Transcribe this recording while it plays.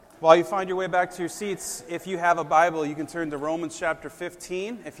While you find your way back to your seats, if you have a Bible, you can turn to Romans chapter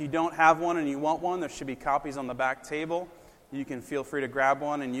 15. If you don't have one and you want one, there should be copies on the back table. You can feel free to grab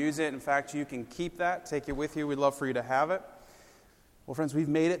one and use it. In fact, you can keep that, take it with you. We'd love for you to have it. Well, friends, we've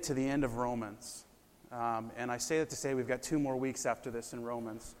made it to the end of Romans. And I say that to say we've got 2 more weeks after this in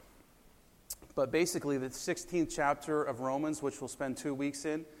Romans. But basically, the 16th chapter of Romans, which we'll spend 2 weeks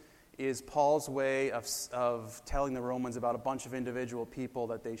in, is Paul's way of telling the Romans about a bunch of individual people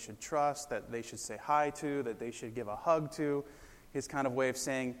that they should trust, that they should say hi to, that they should give a hug to. His kind of way of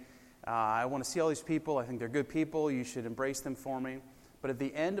saying, I want to see all these people. I think they're good people. You should embrace them for me. But at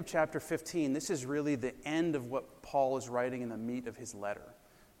the end of chapter 15, this is really the end of what Paul is writing in the meat of his letter.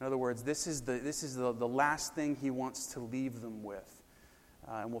 In other words, this is the last thing he wants to leave them with.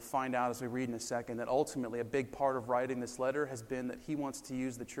 And we'll find out as we read in a second that ultimately a big part of writing this letter has been that he wants to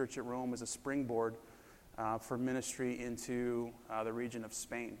use the church at Rome as a springboard for ministry into the region of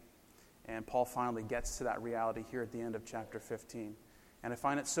Spain. And Paul finally gets to that reality here at the end of chapter 15. And I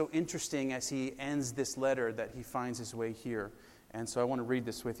find it so interesting as he ends this letter that he finds his way here. And so I want to read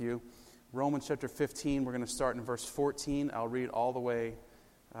this with you. Romans chapter 15, we're going to start in verse 14. I'll read all the way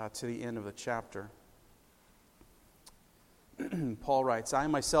to the end of the chapter. Paul writes, I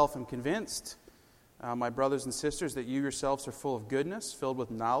myself am convinced, my brothers and sisters, that you yourselves are full of goodness, filled with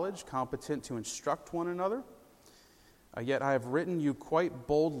knowledge, competent to instruct one another. Yet I have written you quite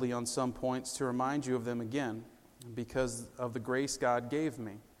boldly on some points to remind you of them again, because of the grace God gave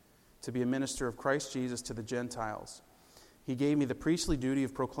me to be a minister of Christ Jesus to the Gentiles. He gave me the priestly duty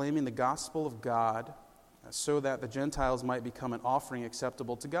of proclaiming the gospel of God so that the Gentiles might become an offering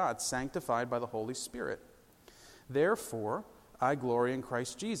acceptable to God, sanctified by the Holy Spirit. Therefore, I glory in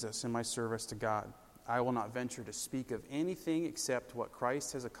Christ Jesus in my service to God. I will not venture to speak of anything except what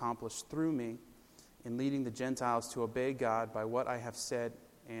Christ has accomplished through me in leading the Gentiles to obey God by what I have said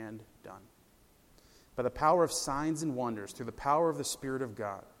and done. By the power of signs and wonders, through the power of the Spirit of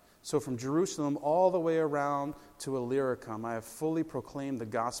God. So from Jerusalem all the way around to Illyricum, I have fully proclaimed the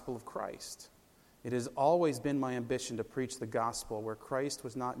gospel of Christ. It has always been my ambition to preach the gospel where Christ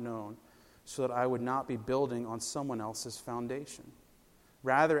was not known, so that I would not be building on someone else's foundation.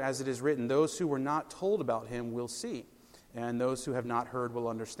 Rather, as it is written, those who were not told about him will see, and those who have not heard will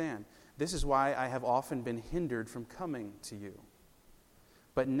understand. This is why I have often been hindered from coming to you.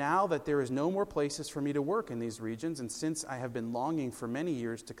 But now that there is no more places for me to work in these regions, and since I have been longing for many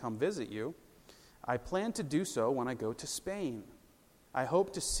years to come visit you, I plan to do so when I go to Spain. I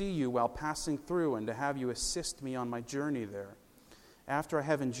hope to see you while passing through and to have you assist me on my journey there, after I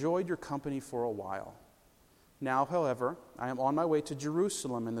have enjoyed your company for a while. Now, however, I am on my way to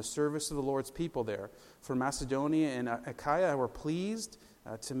Jerusalem in the service of the Lord's people there. For Macedonia and Achaia were pleased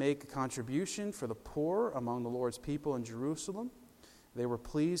to make a contribution for the poor among the Lord's people in Jerusalem. They were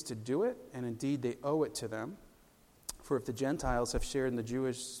pleased to do it, and indeed they owe it to them. For if the Gentiles have shared in the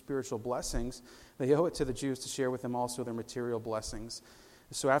Jewish spiritual blessings, they owe it to the Jews to share with them also their material blessings.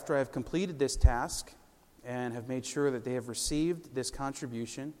 So after I have completed this task, and have made sure that they have received this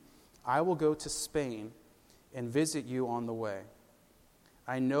contribution, I will go to Spain and visit you on the way.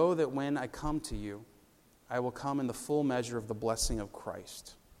 I know that when I come to you, I will come in the full measure of the blessing of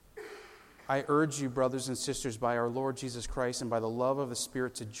Christ. I urge you, brothers and sisters, by our Lord Jesus Christ and by the love of the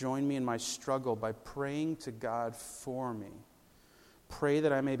Spirit, to join me in my struggle by praying to God for me. Pray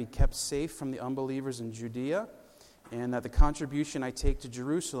that I may be kept safe from the unbelievers in Judea, and that the contribution I take to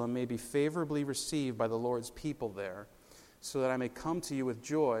Jerusalem may be favorably received by the Lord's people there, so that I may come to you with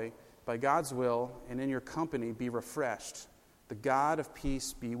joy by God's will, and in your company be refreshed. The God of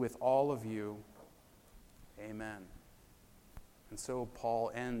peace be with all of you. Amen. And so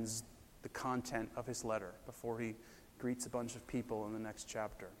Paul ends the content of his letter before he greets a bunch of people in the next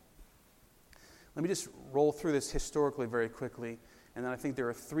chapter. Let me just roll through this historically very quickly, and then I think there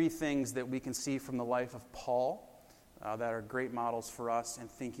are 3 things that we can see from the life of Paul that are great models for us in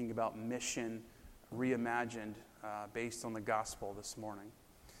thinking about mission reimagined based on the gospel this morning.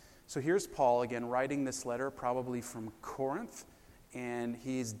 So here's Paul again writing this letter probably from Corinth, and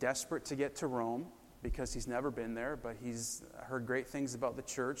he's desperate to get to Rome because he's never been there, but he's heard great things about the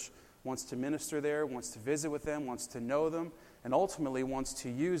church, wants to minister there, wants to visit with them, wants to know them, and ultimately wants to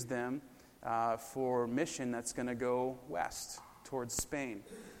use them for mission that's going to go west towards Spain.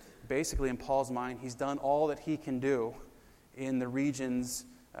 Basically, in Paul's mind, he's done all that he can do in the regions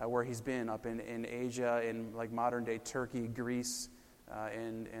where he's been, up in Asia, in like modern-day Turkey, Greece,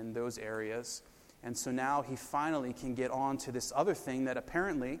 and those areas. And so now he finally can get on to this other thing that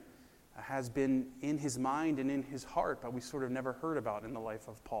apparently has been in his mind and in his heart, but we sort of never heard about in the life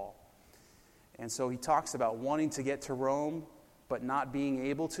of Paul. And so he talks about wanting to get to Rome, but not being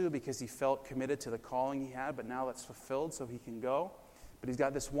able to because he felt committed to the calling he had, but now that's fulfilled so he can go. But he's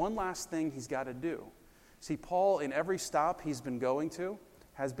got this one last thing he's got to do. See, Paul, in every stop he's been going to,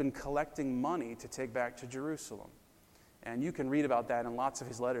 has been collecting money to take back to Jerusalem. And you can read about that in lots of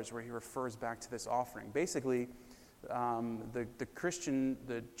his letters where he refers back to this offering. Basically, the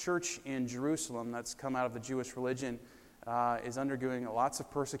church in Jerusalem that's come out of the Jewish religion is undergoing lots of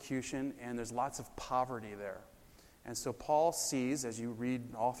persecution, and there's lots of poverty there. And so Paul sees, as you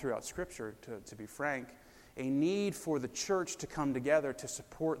read all throughout Scripture, to be frank, a need for the church to come together to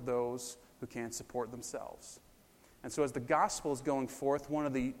support those who can't support themselves. And so as the gospel is going forth, one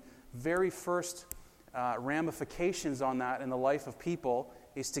of the very first ramifications on that in the life of people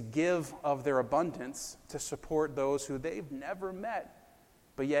is to give of their abundance to support those who they've never met.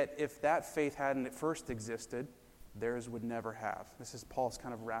 But yet, if that faith hadn't at first existed, theirs would never have. This is Paul's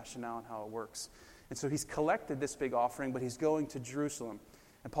kind of rationale on how it works. And so he's collected this big offering, but he's going to Jerusalem.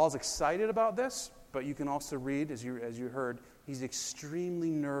 And Paul's excited about this, but you can also read, as you heard, he's extremely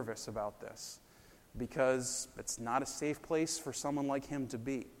nervous about this because it's not a safe place for someone like him to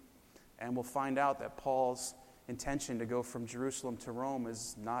be. And we'll find out that Paul's intention to go from Jerusalem to Rome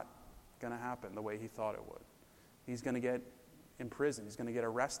is not going to happen the way he thought it would. He's going to get imprisoned. He's going to get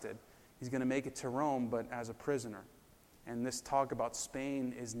arrested. He's going to make it to Rome, but as a prisoner. And this talk about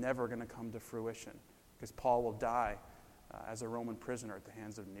Spain is never going to come to fruition because Paul will die as a Roman prisoner at the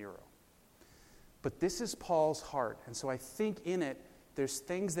hands of Nero. But this is Paul's heart. And so I think in it, there's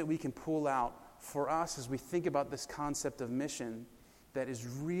things that we can pull out for us as we think about this concept of mission that is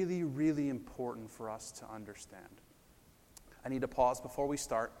really, really important for us to understand. I need to pause before we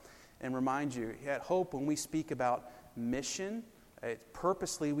start and remind you, at Hope, when we speak about mission,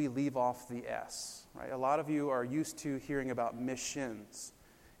 purposely we leave off the S. Right? A lot of you are used to hearing about missions.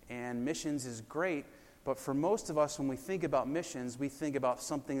 And missions is great, but for most of us, when we think about missions, we think about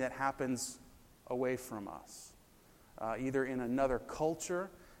something that happens away from us. Either in another culture,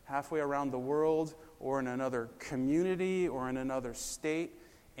 halfway around the world, or in another community, or in another state.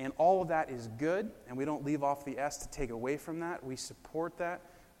 And all of that is good, and we don't leave off the S to take away from that. We support that.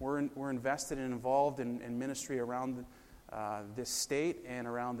 We're invested and involved in ministry around this state and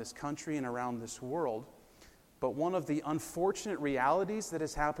around this country and around this world. But one of the unfortunate realities that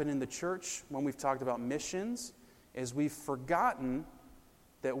has happened in the church when we've talked about missions is we've forgotten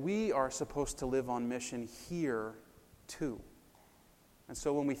that we are supposed to live on mission here too. And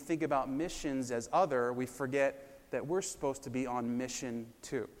so when we think about missions as other, we forget that we're supposed to be on mission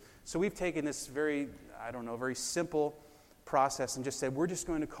too. So we've taken this very simple process and just said we're just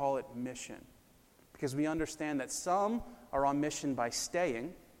going to call it mission. Because we understand that some are on mission by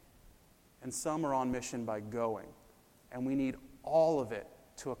staying and some are on mission by going. And we need all of it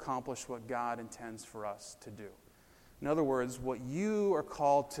to accomplish what God intends for us to do. In other words, what you are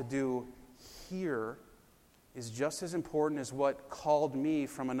called to do here is just as important as what called me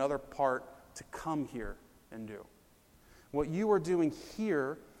from another part to come here and do. What you are doing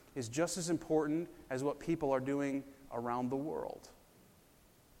here is just as important as what people are doing around the world.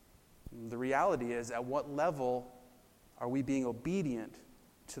 The reality is, at what level are we being obedient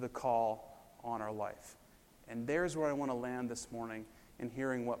to the call on our life? And there's where I want to land this morning in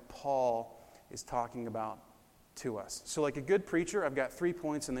hearing what Paul is talking about to us. So like a good preacher, I've got 3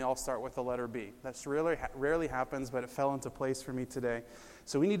 points and they all start with the letter B. That's rarely happens, but it fell into place for me today.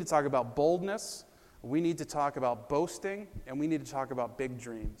 So we need to talk about boldness, we need to talk about boasting, and we need to talk about big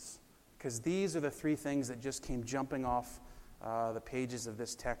dreams. Because these are the 3 things that just came jumping off the pages of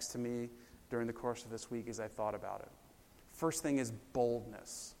this text to me during the course of this week as I thought about it. First thing is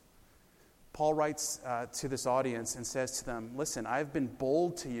boldness. Paul writes to this audience and says to them, listen, I've been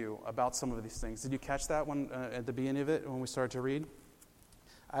bold to you about some of these things. Did you catch that one at the beginning of it when we started to read?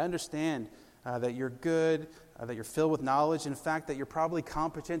 I understand that you're good, that you're filled with knowledge, in fact, that you're probably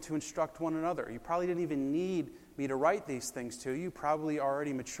competent to instruct one another. You probably didn't even need me to write these things to you. You probably are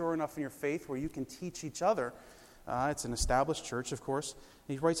already mature enough in your faith where you can teach each other. It's an established church, of course.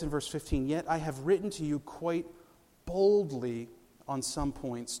 And he writes in verse 15, yet I have written to you quite boldly on some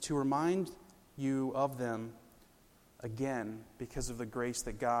points to remind you of them again because of the grace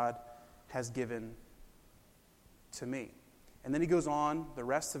that God has given to me. And then he goes on the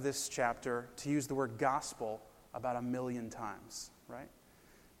rest of this chapter to use the word gospel about 1 million times, right?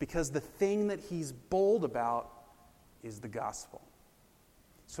 Because the thing that he's bold about is the gospel.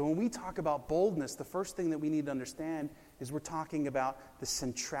 So when we talk about boldness, the first thing that we need to understand is we're talking about the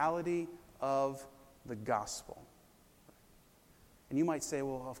centrality of the gospel. And you might say,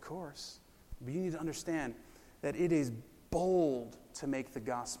 well, of course. But you need to understand that it is bold to make the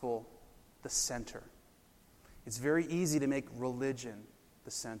gospel the center. It's very easy to make religion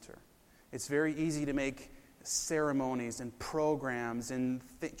the center. It's very easy to make ceremonies and programs and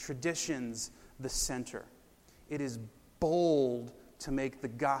traditions the center. It is bold to make the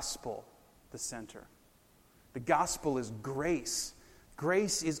gospel the center. The gospel is grace.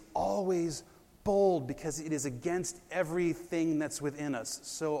 Grace is always bold because it is against everything that's within us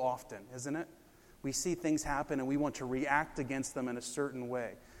so often, isn't it? We see things happen and we want to react against them in a certain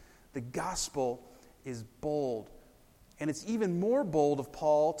way. The gospel is bold. And it's even more bold of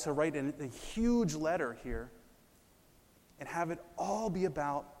Paul to write a huge letter here and have it all be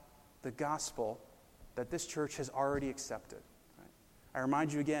about the gospel that this church has already accepted. Right? I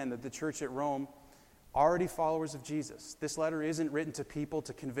remind you again that the church at Rome, already followers of Jesus. This letter isn't written to people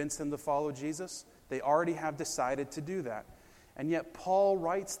to convince them to follow Jesus. They already have decided to do that. And yet Paul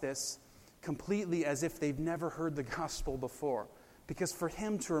writes this completely as if they've never heard the gospel before. Because for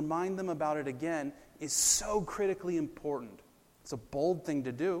him to remind them about it again is so critically important. It's a bold thing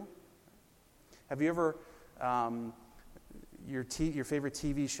to do. Have you ever, your favorite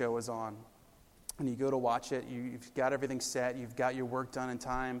TV show is on, and you go to watch it, you've got everything set, you've got your work done in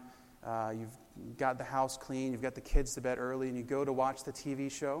time, you've got the house clean, you've got the kids to bed early, and you go to watch the TV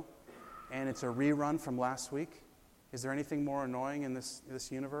show, and it's a rerun from last week? Is there anything more annoying in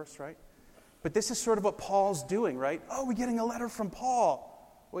this universe, right? But this is sort of what Paul's doing, right? Oh, we're getting a letter from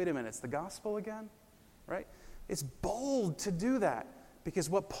Paul. Wait a minute, it's the gospel again? Right? It's bold to do that because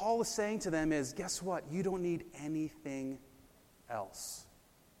what Paul is saying to them is, guess what? You don't need anything else.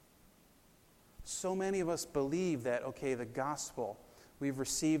 So many of us believe that, okay, the gospel, we've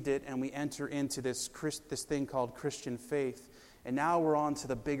received it and we enter into this thing called Christian faith, and now we're on to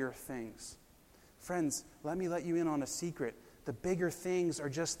the bigger things. Friends, let me let you in on a secret. The bigger things are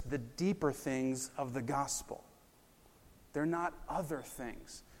just the deeper things of the gospel. They're not other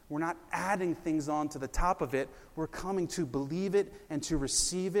things. We're not adding things on to the top of it. We're coming to believe it and to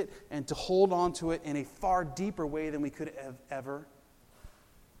receive it and to hold on to it in a far deeper way than we could have ever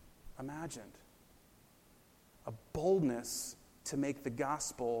imagined. A boldness to make the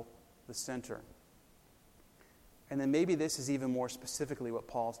gospel the center. And then maybe this is even more specifically what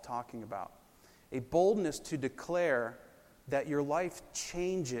Paul's talking about. A boldness to declare that your life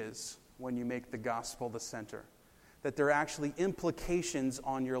changes when you make the gospel the center. That there are actually implications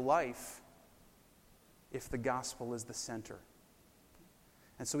on your life if the gospel is the center.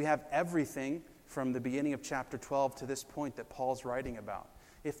 And so we have everything from the beginning of chapter 12 to this point that Paul's writing about.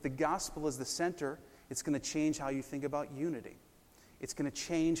 If the gospel is the center, it's going to change how you think about unity. It's going to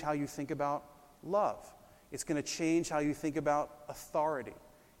change how you think about love. It's going to change how you think about authority.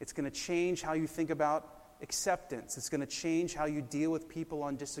 It's going to change how you think about acceptance. It's going to change how you deal with people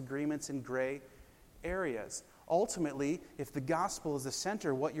on disagreements in gray areas. Ultimately, if the gospel is the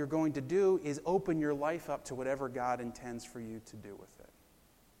center, what you're going to do is open your life up to whatever God intends for you to do with it.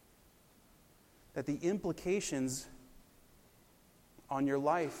 That the implications on your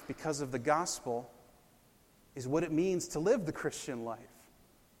life because of the gospel is what it means to live the Christian life.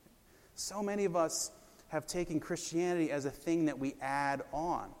 So many of us have taken Christianity as a thing that we add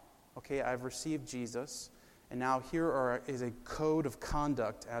on. Okay, I've received Jesus, and now here is a code of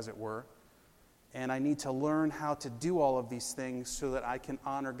conduct, as it were, and I need to learn how to do all of these things so that I can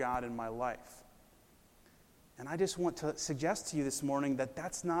honor God in my life. And I just want to suggest to you this morning that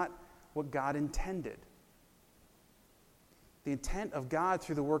that's not what God intended. The intent of God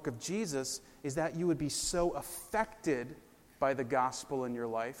through the work of Jesus is that you would be so affected by the gospel in your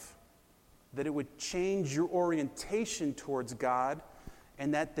life that it would change your orientation towards God,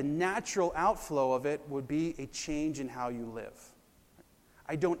 and that the natural outflow of it would be a change in how you live.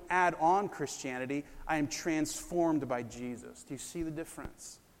 I don't add on Christianity. I am transformed by Jesus. Do you see the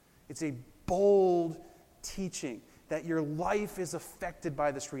difference? It's a bold teaching that your life is affected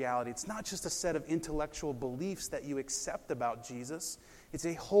by this reality. It's not just a set of intellectual beliefs that you accept about Jesus. It's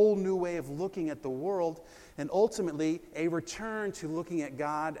a whole new way of looking at the world, and ultimately a return to looking at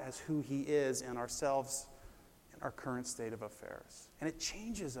God as who He is and ourselves in our current state of affairs. And it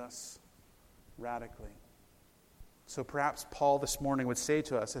changes us radically. So perhaps Paul this morning would say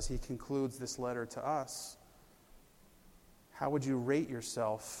to us as he concludes this letter to us, how would you rate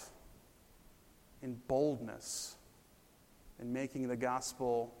yourself in boldness in making the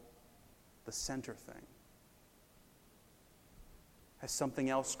gospel the center thing? Has something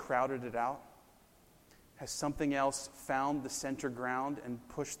else crowded it out? Has something else found the center ground and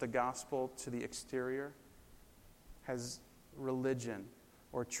pushed the gospel to the exterior? Has religion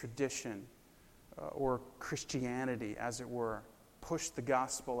or tradition or Christianity, as it were, pushed the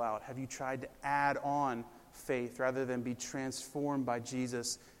gospel out? Have you tried to add on faith rather than be transformed by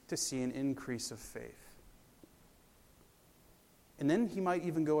Jesus to see an increase of faith? And then he might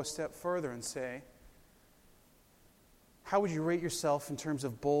even go a step further and say, how would you rate yourself in terms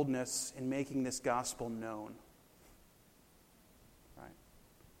of boldness in making this gospel known? Right?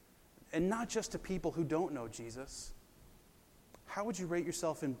 And not just to people who don't know Jesus. How would you rate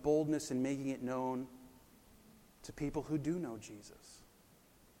yourself in boldness in making it known to people who do know Jesus?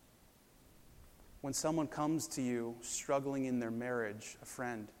 When someone comes to you struggling in their marriage, a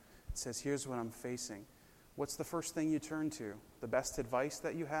friend, says, here's what I'm facing, what's the first thing you turn to? The best advice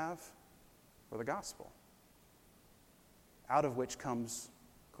that you have, or the gospel? Out of which comes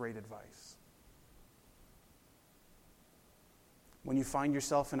great advice. When you find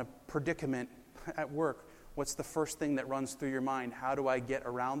yourself in a predicament at work, what's the first thing that runs through your mind? How do I get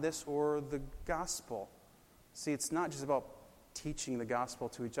around this, or the gospel? See, it's not just about teaching the gospel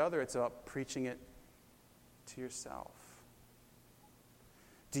to each other, it's about preaching it to yourself.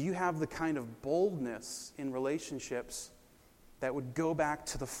 Do you have the kind of boldness in relationships that would go back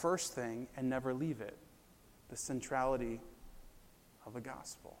to the first thing and never leave it? The centrality of the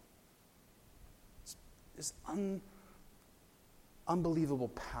gospel. There's unbelievable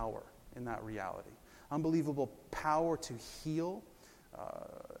power in that reality. Unbelievable power to heal.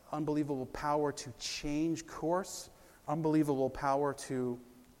 Unbelievable power to change course. Unbelievable power to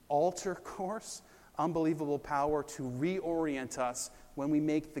alter course. Unbelievable power to reorient us when we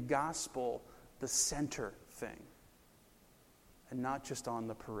make the gospel the center thing and not just on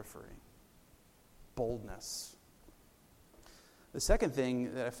the periphery. Boldness. The second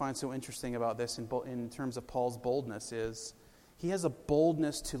thing that I find so interesting about this in terms of Paul's boldness is he has a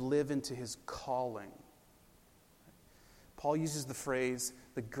boldness to live into his calling. Paul uses the phrase,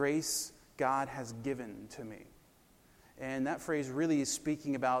 the grace God has given to me. And that phrase really is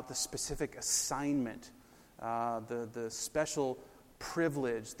speaking about the specific assignment, the special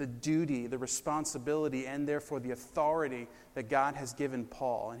privilege, the duty, the responsibility, and therefore the authority that God has given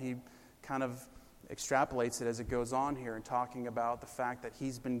Paul. And he kind of extrapolates it as it goes on here in talking about the fact that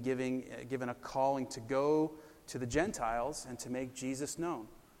he's been given a calling to go to the Gentiles and to make Jesus known,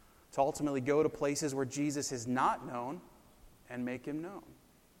 to ultimately go to places where Jesus is not known and make him known.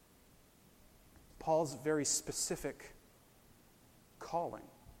 Paul's very specific calling.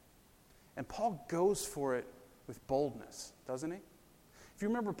 And Paul goes for it with boldness, doesn't he? If you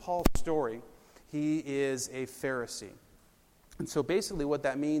remember Paul's story, he is a Pharisee. And so basically what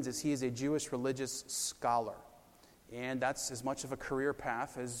that means is he is a Jewish religious scholar. And that's as much of a career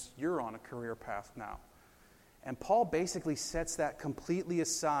path as you're on a career path now. And Paul basically sets that completely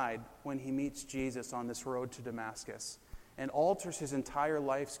aside when he meets Jesus on this road to Damascus and alters his entire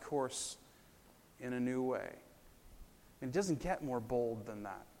life's course in a new way. And it doesn't get more bold than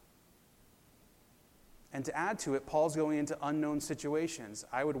that. And to add to it, Paul's going into unknown situations.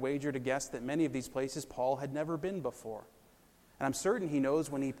 I would wager to guess that many of these places Paul had never been before. And I'm certain he knows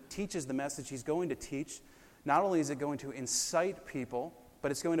when he teaches the message he's going to teach, not only is it going to incite people,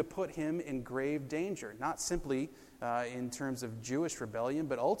 but it's going to put him in grave danger. Not simply in terms of Jewish rebellion,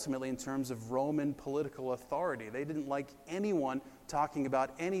 but ultimately in terms of Roman political authority. They didn't like anyone talking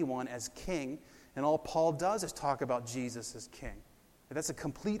about anyone as king, and all Paul does is talk about Jesus as king. And that's a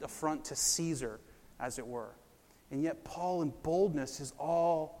complete affront to Caesar, as it were. And yet Paul in boldness is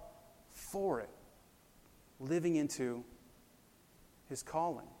all for it, living into his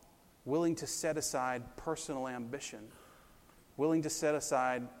calling, willing to set aside personal ambition, willing to set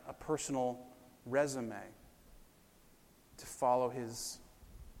aside a personal resume to follow his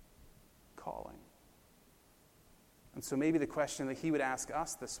calling. And so maybe the question that he would ask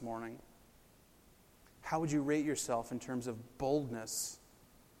us this morning, how would you rate yourself in terms of boldness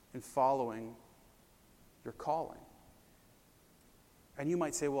in following your calling? And you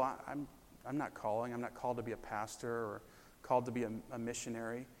might say, well, I'm not calling. I'm not called to be a pastor or called to be a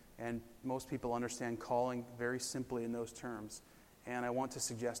missionary. And most people understand calling very simply in those terms. And I want to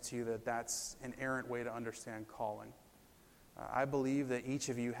suggest to you that that's an errant way to understand calling. I believe that each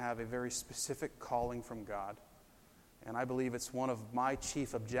of you have a very specific calling from God. And I believe it's one of my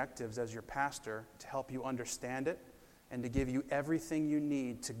chief objectives as your pastor to help you understand it and to give you everything you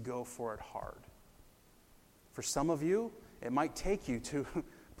need to go for it hard. For some of you, it might take you to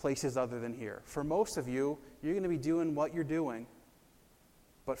places other than here. For most of you, you're going to be doing what you're doing,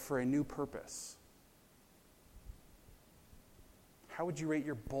 but for a new purpose. How would you rate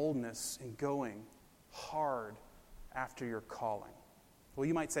your boldness in going hard after your calling? Well,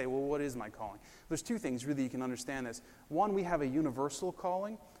 you might say, well, what is my calling? There's two things really you can understand this. One, we have a universal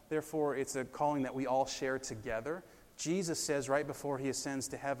calling. Therefore, it's a calling that we all share together. Jesus says right before he ascends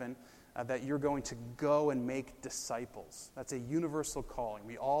to heaven that you're going to go and make disciples. That's a universal calling.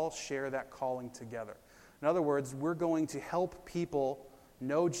 We all share that calling together. In other words, we're going to help people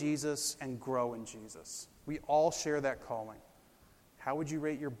know Jesus and grow in Jesus. We all share that calling. How would you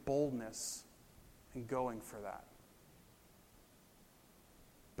rate your boldness in going for that?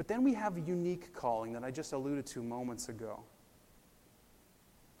 But then we have a unique calling that I just alluded to moments ago.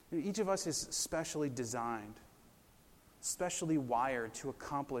 Each of us is specially designed, specially wired to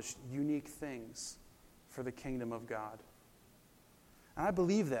accomplish unique things for the kingdom of God. And I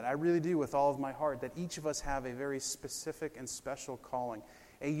believe that, I really do with all of my heart, that each of us have a very specific and special calling,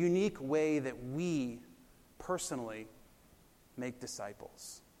 a unique way that we personally make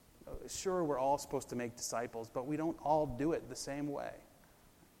disciples. Sure, we're all supposed to make disciples, but we don't all do it the same way.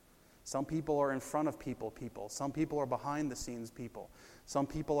 Some people are in front of people. Some people are behind the scenes people. Some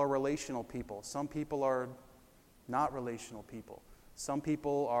people are relational people. Some people are not relational people. Some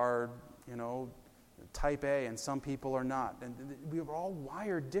people are, type A, and some people are not. And we are all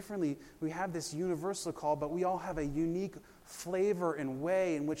wired differently. We have this universal call, but we all have a unique flavor and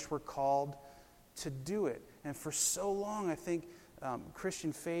way in which we're called to do it. And for so long, I think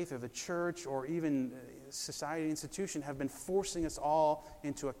Christian faith or the church or even society institution have been forcing us all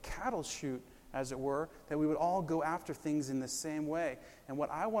into a cattle chute, as it were, that we would all go after things in the same way. And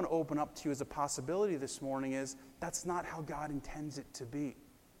what I want to open up to you as a possibility this morning is that's not how God intends it to be.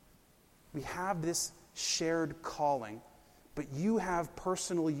 We have this shared calling, but you have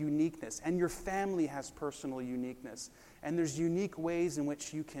personal uniqueness, and your family has personal uniqueness. And there's unique ways in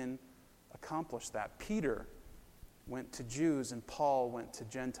which you can accomplish that. Peter went to Jews, and Paul went to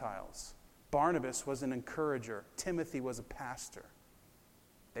Gentiles. Barnabas was an encourager. Timothy was a pastor.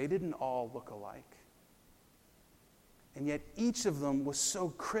 They didn't all look alike. And yet each of them was so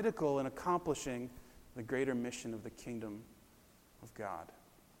critical in accomplishing the greater mission of the kingdom of God.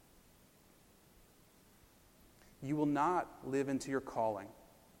 You will not live into your calling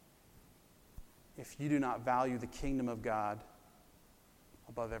if you do not value the kingdom of God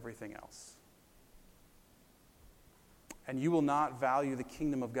above everything else. And you will not value the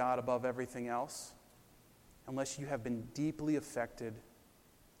kingdom of God above everything else unless you have been deeply affected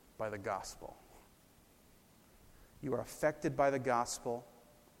by the gospel. You are affected by the gospel,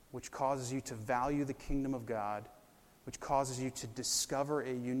 which causes you to value the kingdom of God, which causes you to discover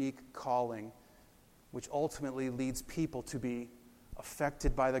a unique calling, which ultimately leads people to be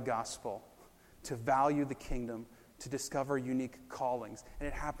affected by the gospel, to value the kingdom, to discover unique callings. And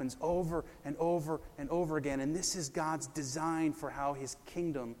it happens over and over and over again. And this is God's design for how his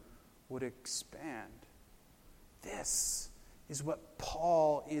kingdom would expand. This is what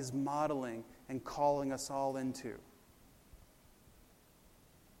Paul is modeling and calling us all into.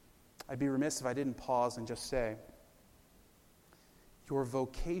 I'd be remiss if I didn't pause and just say, your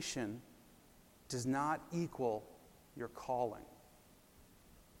vocation does not equal your calling.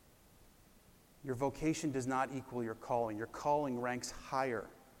 Your vocation does not equal your calling. Your calling ranks higher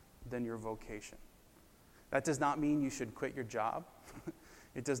than your vocation. That does not mean you should quit your job.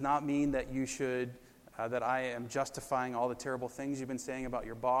 It does not mean that you should, that I am justifying all the terrible things you've been saying about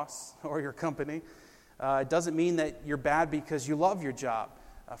your boss or your company. It doesn't mean that you're bad because you love your job.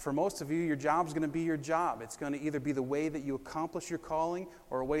 For most of you, your job is going to be your job. It's going to either be the way that you accomplish your calling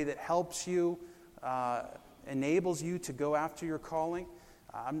or a way that helps you, enables you to go after your calling.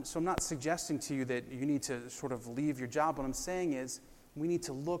 So I'm not suggesting to you that you need to sort of leave your job. What I'm saying is we need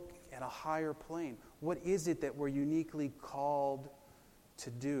to look at a higher plane. What is it that we're uniquely called to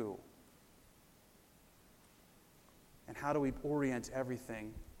do? And how do we orient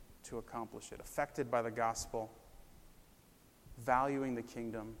everything to accomplish it? Affected by the gospel, valuing the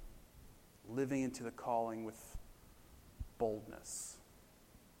kingdom, living into the calling with boldness.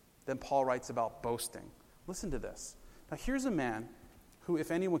 Then Paul writes about boasting. Listen to this. Now here's a man who,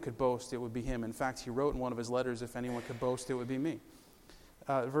 if anyone could boast, it would be him. In fact, he wrote in one of his letters, if anyone could boast, it would be me.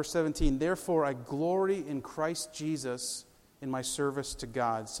 Verse 17, therefore I glory in Christ Jesus in my service to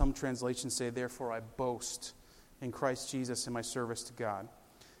God. Some translations say, therefore I boast in Christ Jesus in my service to God.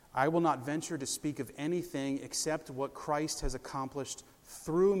 I will not venture to speak of anything except what Christ has accomplished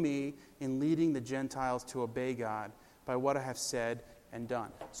through me in leading the Gentiles to obey God by what I have said and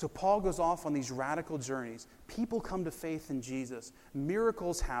done. So Paul goes off on these radical journeys. People come to faith in Jesus.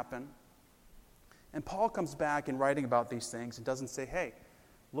 Miracles happen. And Paul comes back in writing about these things and doesn't say, hey,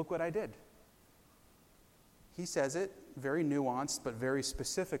 look what I did. He says it very nuanced, but very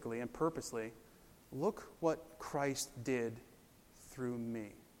specifically and purposely. Look what Christ did through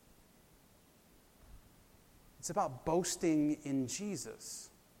me. It's about boasting in Jesus.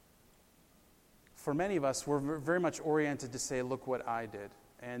 For many of us, we're very much oriented to say, look what I did.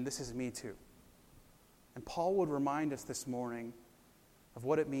 And this is me too. And Paul would remind us this morning of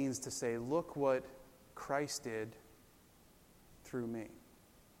what it means to say, look what Christ did through me.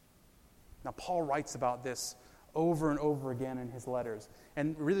 Now, Paul writes about this over and over again in his letters.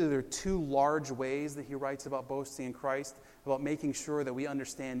 And really, there are two large ways that he writes about boasting in Christ, about making sure that we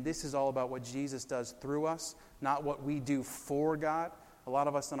understand this is all about what Jesus does through us, not what we do for God. A lot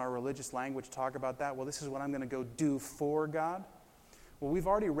of us in our religious language talk about that. Well, this is what I'm going to go do for God. Well, we've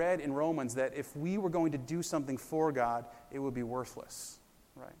already read in Romans that if we were going to do something for God, it would be worthless,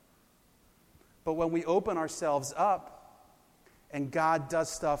 right? But when we open ourselves up and God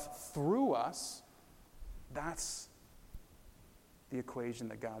does stuff through us, that's the equation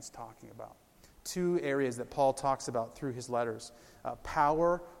that God's talking about. Two areas that Paul talks about through his letters.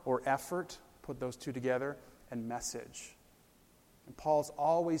 Power or effort, put those two together, and message. And Paul's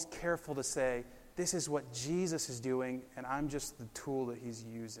always careful to say, this is what Jesus is doing, and I'm just the tool that he's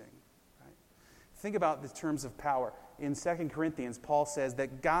using. Right? Think about the terms of power. In 2 Corinthians, Paul says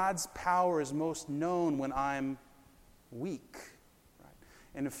that God's power is most known when I'm weak. Right?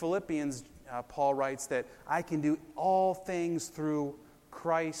 And in Philippians, Paul writes that I can do all things through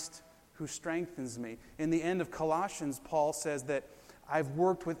Christ who strengthens me. In the end of Colossians, Paul says that I've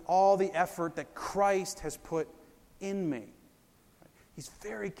worked with all the effort that Christ has put in me. He's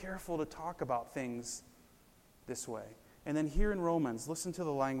very careful to talk about things this way. And then here in Romans, listen to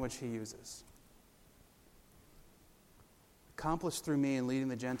the language he uses. Accomplished through me in leading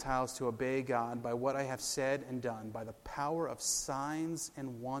the Gentiles to obey God by what I have said and done, by the power of signs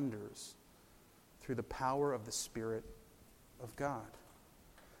and wonders, through the power of the Spirit of God.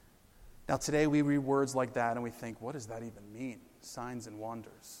 Now today we read words like that and we think, what does that even mean? Signs and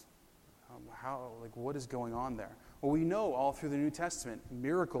wonders. What is going on there? Well, we know all through the New Testament,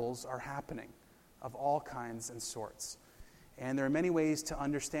 miracles are happening of all kinds and sorts. And there are many ways to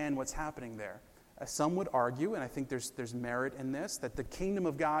understand what's happening there. Some would argue, and I think there's merit in this, that the kingdom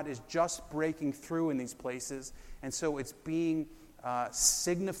of God is just breaking through in these places, and so it's being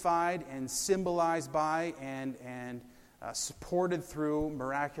signified and symbolized by and supported through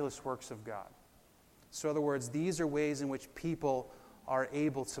miraculous works of God. So in other words, these are ways in which people are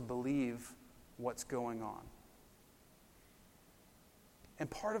able to believe what's going on. And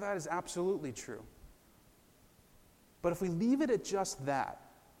part of that is absolutely true. But if we leave it at just that,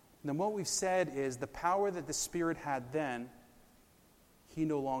 then what we've said is the power that the Spirit had then, he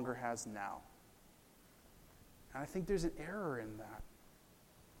no longer has now. And I think there's an error in that.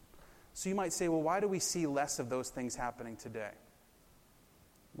 So you might say, well, why do we see less of those things happening today?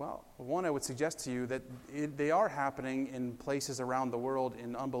 Well, one, I would suggest to you that they are happening in places around the world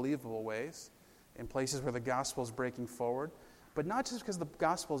in unbelievable ways, in places where the gospel is breaking forward. But not just because the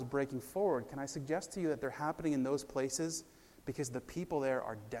gospel is breaking forward. Can I suggest to you that they're happening in those places because the people there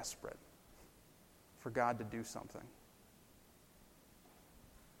are desperate for God to do something?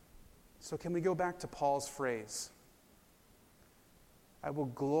 So can we go back to Paul's phrase? I will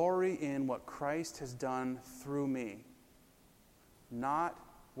glory in what Christ has done through me, not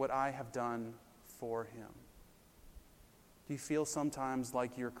what I have done for him. Do you feel sometimes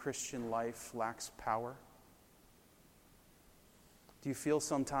like your Christian life lacks power? Do you feel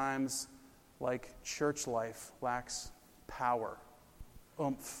sometimes like church life lacks power,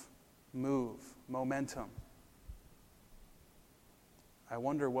 oomph, move, momentum? I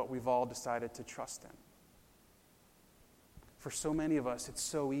wonder what we've all decided to trust in. For so many of us, it's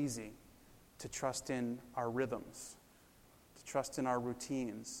so easy to trust in our rhythms, to trust in our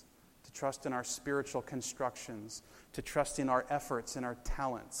routines, to trust in our spiritual constructions, to trust in our efforts and our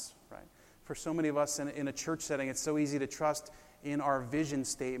talents, right? For so many of us in a church setting, it's so easy to trust in our vision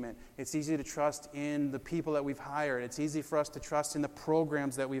statement. It's easy to trust in the people that we've hired. It's easy for us to trust in the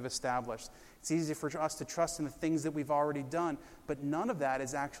programs that we've established. It's easy for us to trust in the things that we've already done. But none of that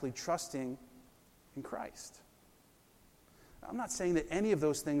is actually trusting in Christ. I'm not saying that any of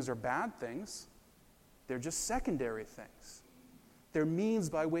those things are bad things. They're just secondary things. They're means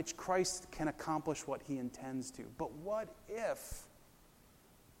by which Christ can accomplish what he intends to. But what if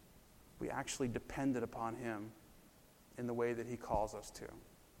we actually depended upon him in the way that he calls us to?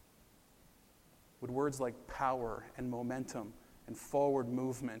 Would words like power and momentum and forward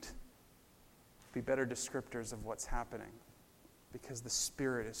movement be better descriptors of what's happening? Because the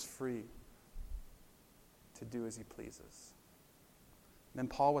Spirit is free to do as he pleases. Then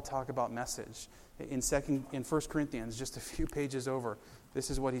Paul would talk about message. In 1 Corinthians, just a few pages over, this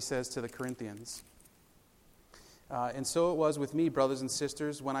is what he says to the Corinthians. And so it was with me, brothers and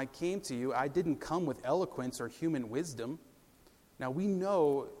sisters. When I came to you, I didn't come with eloquence or human wisdom. Now we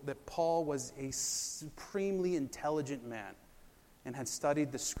know that Paul was a supremely intelligent man and had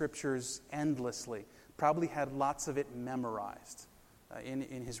studied the Scriptures endlessly, probably had lots of it memorized.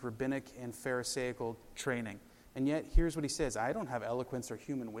 in his rabbinic and Pharisaical training. And yet, here's what he says: I don't have eloquence or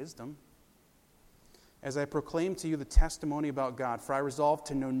human wisdom. As I proclaim to you the testimony about God, for I resolved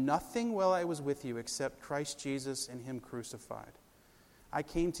to know nothing while I was with you except Christ Jesus and him crucified. I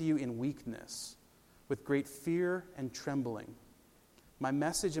came to you in weakness, with great fear and trembling. My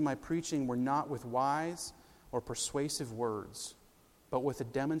message and my preaching were not with wise or persuasive words, but with a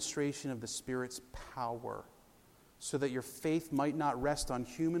demonstration of the Spirit's power, so that your faith might not rest on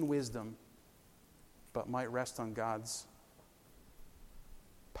human wisdom, but might rest on God's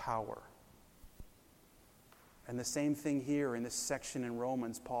power. And the same thing here in this section in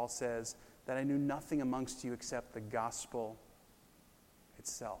Romans, Paul says that I knew nothing amongst you except the gospel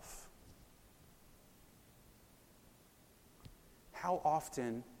itself. How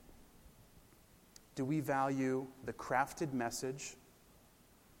often do we value the crafted message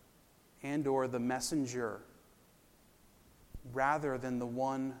and or the messenger rather than the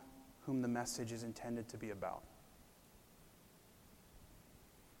one whom the message is intended to be about?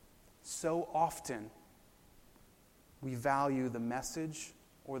 So often we value the message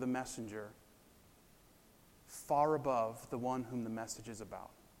or the messenger far above the one whom the message is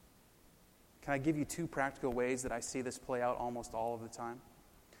about. Can I give you two practical ways that I see this play out almost all of the time?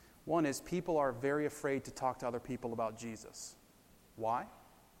 One is people are very afraid to talk to other people about Jesus. Why?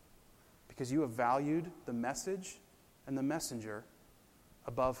 Because you have valued the message and the messenger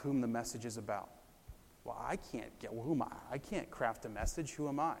above whom the message is about. Well, who am I? I can't craft a message. Who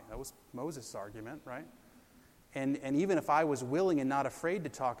am I? That was Moses' argument, right? And even if I was willing and not afraid to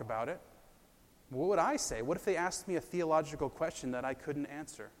talk about it, what would I say? What if they asked me a theological question that I couldn't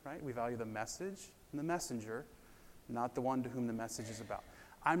answer, right? We value the message and the messenger, not the one to whom the message is about.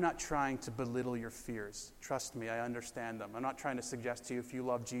 I'm not trying to belittle your fears. Trust me, I understand them. I'm not trying to suggest to you if you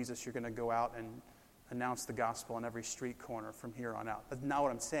love Jesus, you're going to go out and announce the gospel on every street corner from here on out. That's not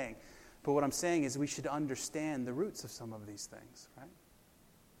what I'm saying. But what I'm saying is we should understand the roots of some of these things, right?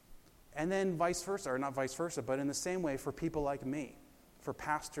 And then vice versa, or not vice versa, but in the same way for people like me, for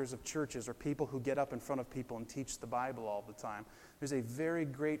pastors of churches or people who get up in front of people and teach the Bible all the time, there's a very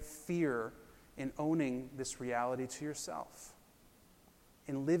great fear in owning this reality to yourself,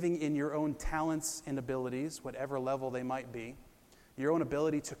 in living in your own talents and abilities, whatever level they might be, your own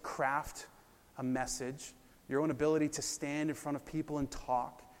ability to craft a message, your own ability to stand in front of people and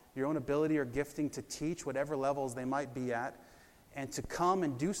talk, your own ability or gifting to teach, whatever levels they might be at, and to come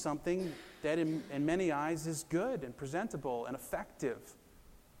and do something that in many eyes is good and presentable and effective.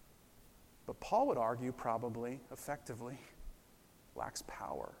 But Paul would argue probably, effectively, lacks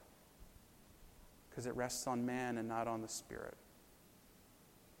power because it rests on man and not on the Spirit.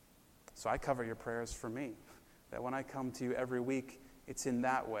 So I cover your prayers for me, that when I come to you every week, it's in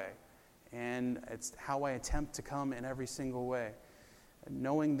that way. And it's how I attempt to come in every single way.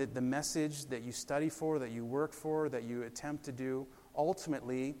 Knowing that the message that you study for, that you work for, that you attempt to do,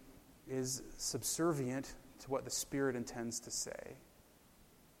 ultimately is subservient to what the Spirit intends to say.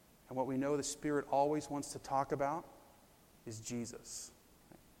 And what we know the Spirit always wants to talk about is Jesus.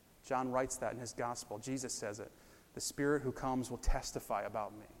 John writes that in his gospel. Jesus says it. The Spirit who comes will testify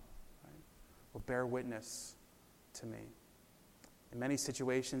about me, right? Will bear witness to me. In many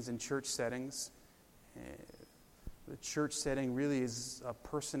situations in church settings, the church setting really is a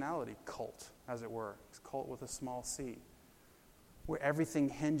personality cult, as it were. It's a cult with a small c, where everything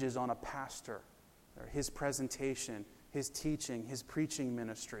hinges on a pastor, or his presentation, his teaching, his preaching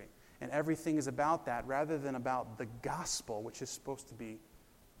ministry. And everything is about that rather than about the gospel, which is supposed to be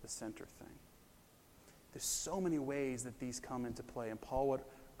the center thing. There's so many ways that these come into play, and Paul would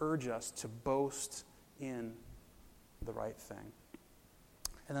urge us to boast in the right thing.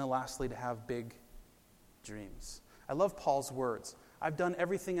 And then lastly, to have big dreams. I love Paul's words. I've done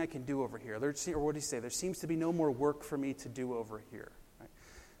everything I can do over here. Or what did he say? There seems to be no more work for me to do over here. Right?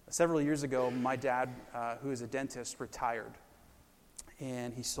 Several years ago, my dad, who is a dentist, retired.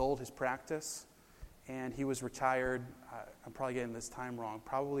 And he sold his practice. And he was retired, I'm probably getting this time wrong,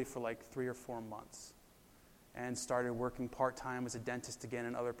 probably for like 3 or 4 months. And started working part-time as a dentist again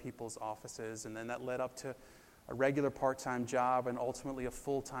in other people's offices. And then that led up to a regular part-time job and ultimately a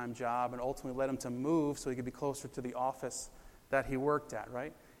full-time job, and ultimately led him to move so he could be closer to the office that he worked at,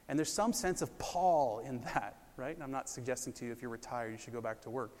 right? And there's some sense of Paul in that, right? And I'm not suggesting to you if you're retired you should go back to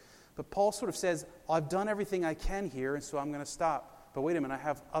work. But Paul sort of says, I've done everything I can here, and so I'm going to stop. But wait a minute, I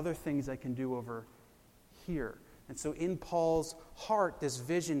have other things I can do over here. And so in Paul's heart, this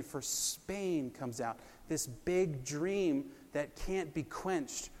vision for Spain comes out. This big dream that can't be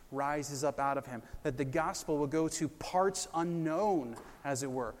quenched rises up out of him. That the gospel will go to parts unknown, as it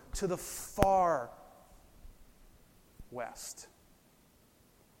were, to the far west.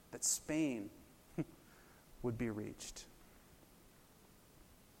 that Spain would be reached.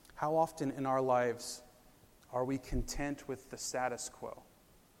 How often in our lives are we content with the status quo?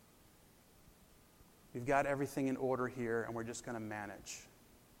 We've got everything in order here, and we're just going to manage.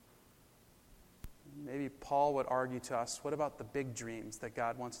 Maybe Paul would argue to us, what about the big dreams that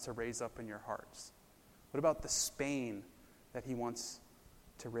God wants to raise up in your hearts? What about the Spain that he wants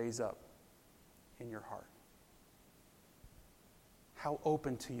to raise up in your heart? How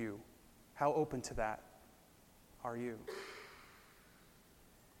open to that are you?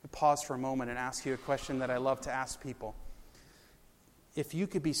 I'll pause for a moment and ask you a question that I love to ask people. If you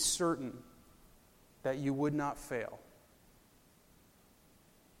could be certain that you would not fail,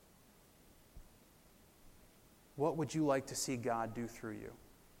 what would you like to see God do through you?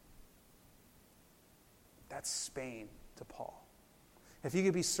 That's Spain to Paul. If you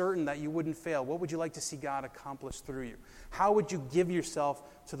could be certain that you wouldn't fail, what would you like to see God accomplish through you? How would you give yourself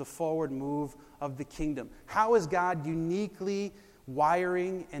to the forward move of the kingdom? How is God uniquely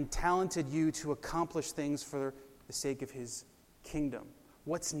wiring and talented you to accomplish things for the sake of his kingdom?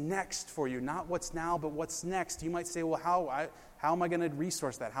 What's next for you? Not what's now, but what's next. You might say, well, how am I going to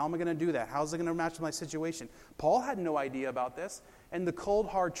resource that? How am I going to do that? How's it going to match with my situation? Paul had no idea about this. And the cold,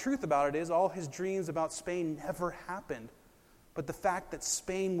 hard truth about it is all his dreams about Spain never happened. But the fact that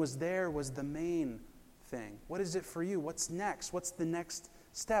Spain was there was the main thing. What is it for you? What's next? What's the next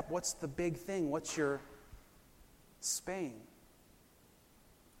step? What's the big thing? What's your Spain?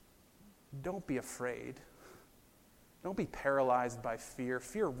 Don't be afraid. Don't be paralyzed by fear.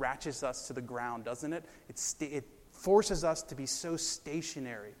 Fear ratchets us to the ground, doesn't it? It forces us to be so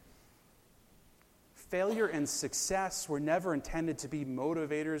stationary. Failure and success were never intended to be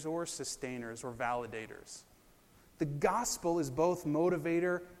motivators or sustainers or validators. The gospel is both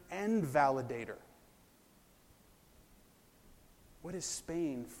motivator and validator. What is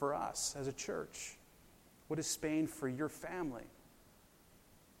Spain for us as a church? What is Spain for your family?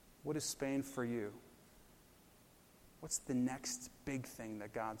 What is Spain for you? What's the next big thing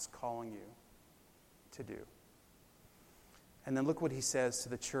that God's calling you to do? And then look what he says to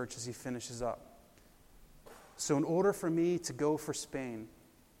the church as he finishes up. So in order for me to go for Spain,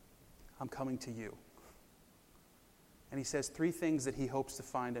 I'm coming to you. And he says 3 things that he hopes to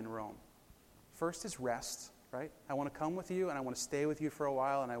find in Rome. First is rest, right? I want to come with you and I want to stay with you for a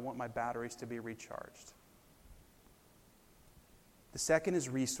while and I want my batteries to be recharged. The second is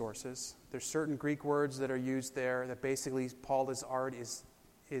resources. There's certain Greek words that are used there that basically Paul's art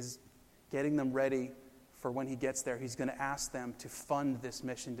is getting them ready for when he gets there. He's going to ask them to fund this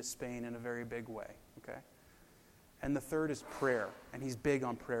mission to Spain in a very big way, okay? And the third is prayer, and he's big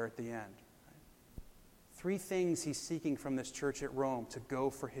on prayer at the end. 3 things he's seeking from this church at Rome to go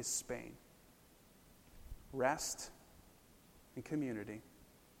for his Spain. Rest and community,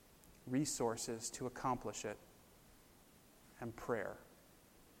 resources to accomplish it, and prayer.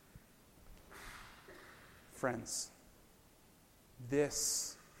 Friends,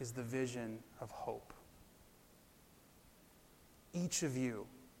 this is the vision of hope. Each of you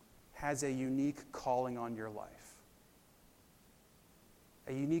has a unique calling on your life.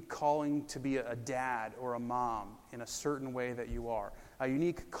 A unique calling to be a dad or a mom in a certain way that you are. A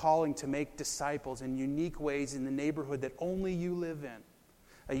unique calling to make disciples in unique ways in the neighborhood that only you live in.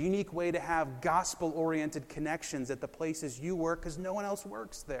 A unique way to have gospel-oriented connections at the places you work because no one else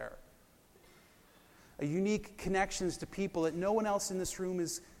works there. A unique connections to people that no one else in this room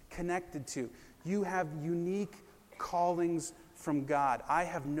is connected to. You have unique callings from God. I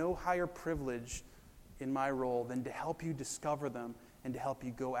have no higher privilege in my role than to help you discover them and to help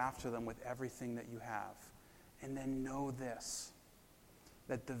you go after them with everything that you have. And then know this,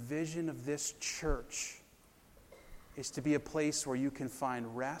 that the vision of this church is to be a place where you can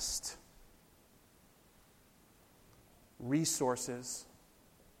find rest, resources,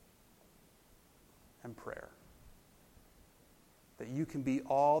 and prayer. That you can be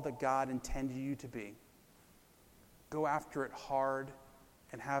all that God intended you to be. Go after it hard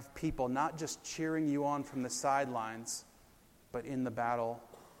and have people not just cheering you on from the sidelines, but in the battle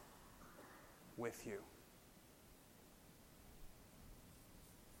with you.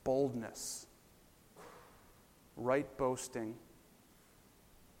 Boldness, right boasting,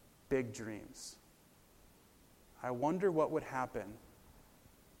 big dreams. I wonder what would happen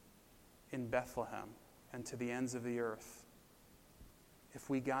in Bethlehem and to the ends of the earth if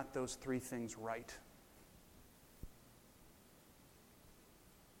we got those 3 things right.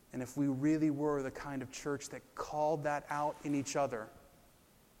 And if we really were the kind of church that called that out in each other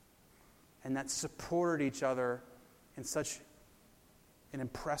and that supported each other in such an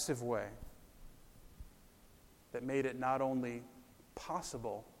impressive way that made it not only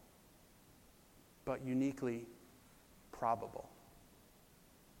possible, but uniquely probable.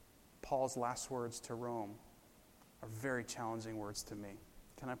 Paul's last words to Rome are very challenging words to me.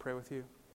 Can I pray with you?